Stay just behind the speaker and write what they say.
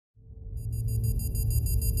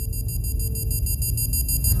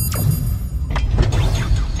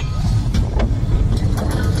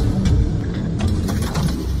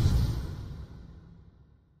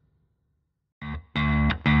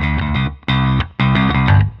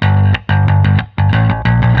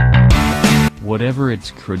whatever its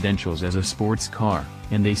credentials as a sports car,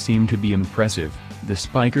 and they seem to be impressive, the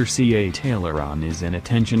Spyker C8 Aileron is an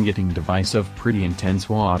attention-getting device of pretty intense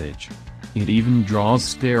wattage. It even draws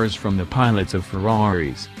stares from the pilots of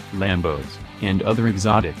Ferraris, Lambos, and other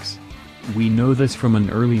exotics. We know this from an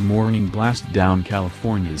early morning blast down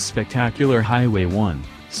California's spectacular Highway 1,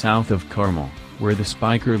 south of Carmel, where the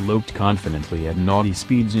Spyker loped confidently at naughty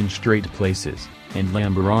speeds in straight places, and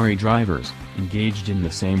Lamberrari drivers, engaged in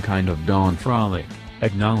the same kind of dawn frolic,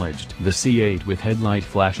 acknowledged the C8 with headlight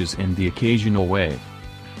flashes and the occasional wave.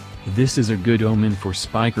 This is a good omen for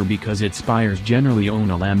Spyker because its buyers generally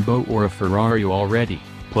own a Lambo or a Ferrari already,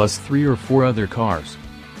 plus 3 or 4 other cars.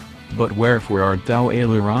 But wherefore art thou,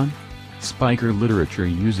 Aileron? Spyker literature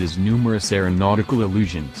uses numerous aeronautical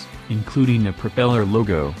allusions, including a propeller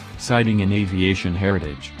logo, citing an aviation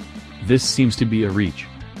heritage. This seems to be a reach.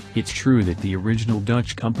 It's true that the original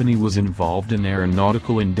Dutch company was involved in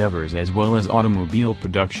aeronautical endeavors as well as automobile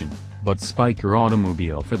production, but Spyker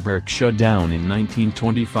Automobielfabriek shut down in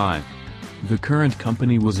 1925. The current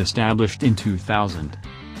company was established in 2000.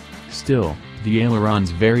 Still, the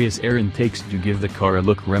aileron's various air intakes do give the car a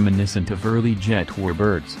look reminiscent of early jet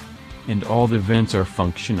warbirds. And all the vents are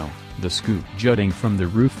functional. The scoop jutting from the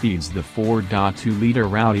roof feeds the 4.2-liter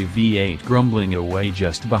rowdy V8 grumbling away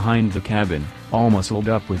just behind the cabin, all muscled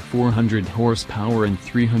up with 400 horsepower and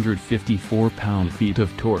 354 pound-feet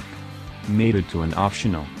of torque. Mated to an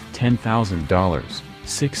optional, $10,000,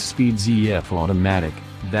 6-speed ZF automatic,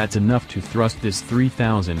 that's enough to thrust this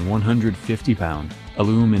 3,150-pound,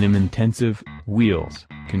 aluminum-intensive, wheels,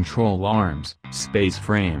 control arms, space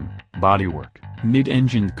frame, bodywork,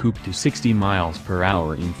 mid-engine coupe to 60 miles per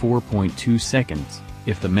hour in 4.2 seconds,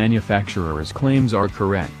 if the manufacturer's claims are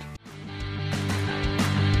correct.